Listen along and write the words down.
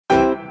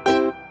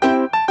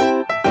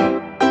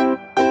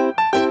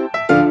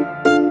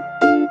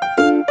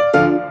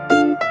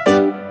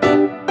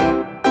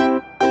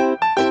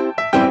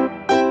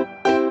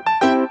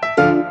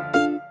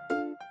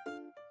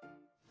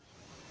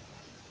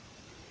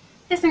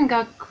Isn't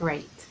God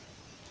great?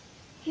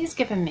 He's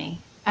given me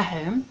a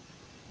home,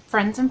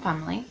 friends and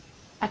family,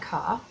 a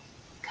car,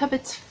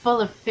 cupboards full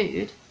of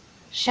food,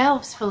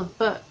 shelves full of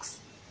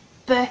books,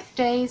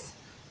 birthdays,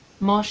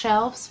 more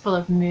shelves full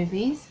of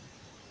movies,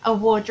 a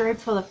wardrobe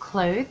full of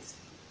clothes,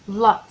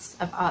 lots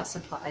of art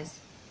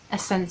supplies, a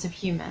sense of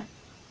humour,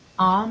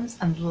 arms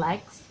and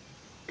legs,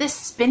 this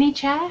spinny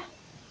chair,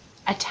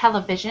 a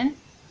television,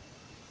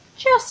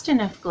 just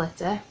enough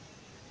glitter,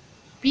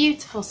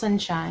 beautiful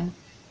sunshine,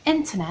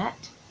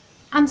 internet,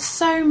 and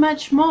so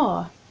much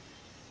more.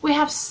 We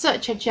have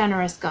such a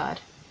generous God.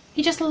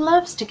 He just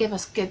loves to give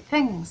us good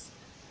things.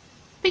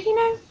 But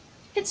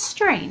it's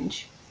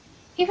strange.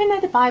 Even though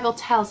the Bible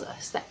tells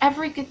us that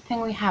every good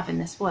thing we have in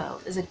this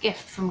world is a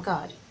gift from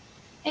God,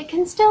 it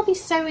can still be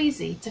so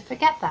easy to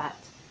forget that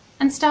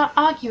and start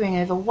arguing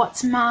over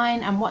what's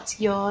mine and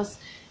what's yours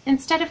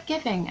instead of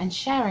giving and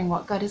sharing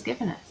what God has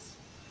given us.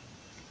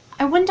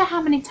 I wonder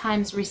how many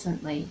times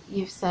recently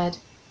you've said,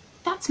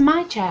 "That's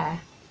my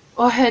chair,"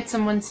 or heard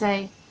someone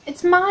say,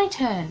 "It's my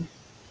turn,"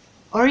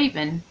 or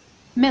even,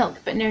 "Milk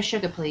but no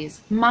sugar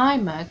please, my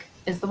mug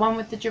is the one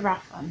with the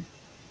giraffe on."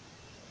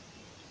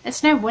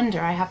 It's no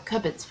wonder I have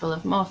cupboards full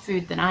of more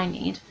food than I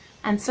need,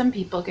 and some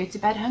people go to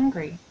bed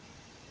hungry.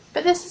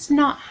 But this is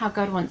not how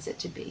God wants it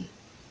to be.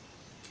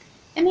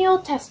 In the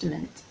Old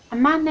Testament, a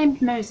man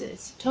named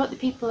Moses taught the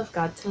people of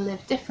God to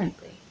live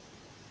differently.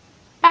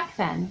 Back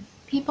then,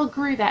 people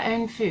grew their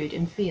own food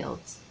in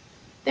fields.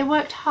 They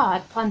worked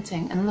hard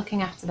planting and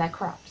looking after their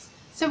crops,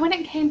 so when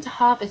it came to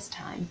harvest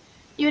time,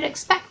 you would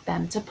expect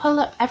them to pull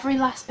up every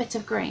last bit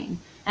of grain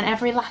and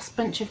every last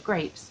bunch of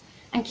grapes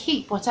and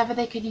keep whatever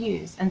they could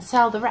use and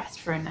sell the rest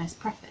for a nice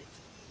profit.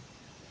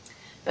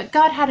 But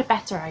God had a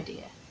better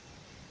idea.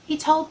 He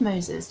told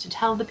Moses to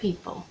tell the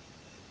people,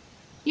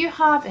 "You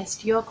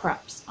harvest your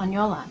crops on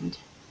your land,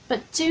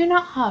 but do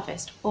not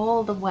harvest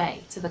all the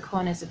way to the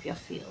corners of your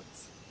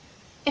fields.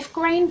 If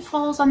grain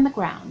falls on the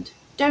ground,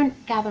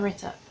 don't gather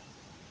it up.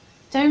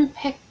 Don't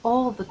pick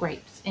all the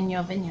grapes in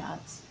your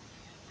vineyards,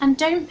 and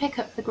don't pick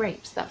up the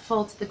grapes that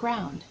fall to the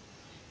ground.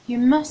 You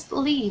must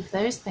leave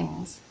those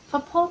things for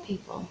poor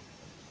people.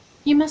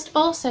 You must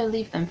also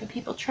leave them for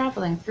people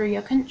traveling through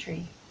your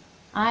country.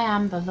 I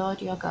am the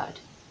Lord your God."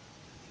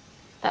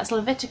 That's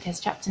Leviticus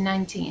chapter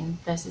 19,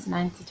 verses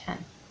 9 to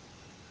 10.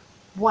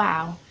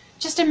 Wow,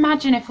 just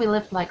imagine if we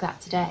lived like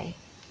that today.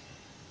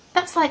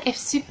 That's like if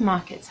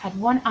supermarkets had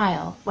one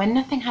aisle where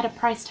nothing had a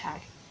price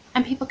tag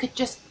and people could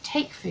just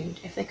take food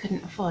if they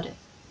couldn't afford it.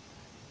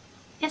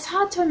 It's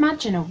hard to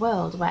imagine a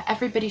world where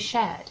everybody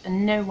shared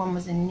and no one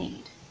was in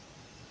need.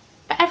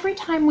 But every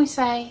time we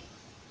say,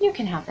 "You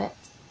can have it,"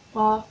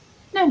 or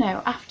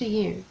No, after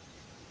you,"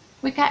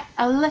 we get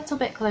a little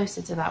bit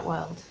closer to that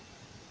world.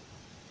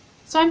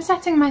 So I'm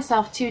setting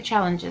myself 2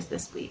 challenges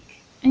this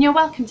week, and you're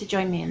welcome to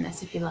join me in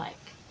this if you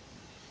like.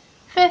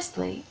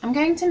 Firstly, I'm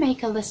going to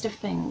make a list of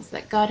things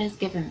that God has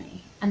given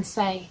me and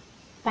say,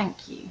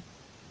 "Thank you."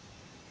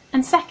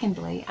 And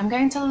secondly, I'm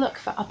going to look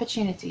for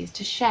opportunities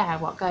to share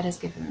what God has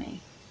given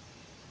me.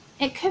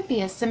 It could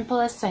be as simple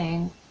as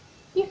saying,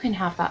 "You can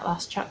have that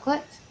last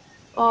chocolate,"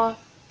 or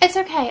 "It's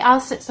okay,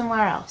 I'll sit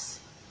somewhere else,"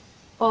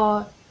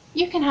 or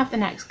 "You can have the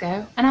next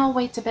go and I'll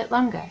wait a bit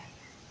longer."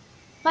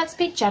 Let's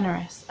be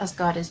generous as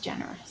God is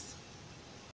generous.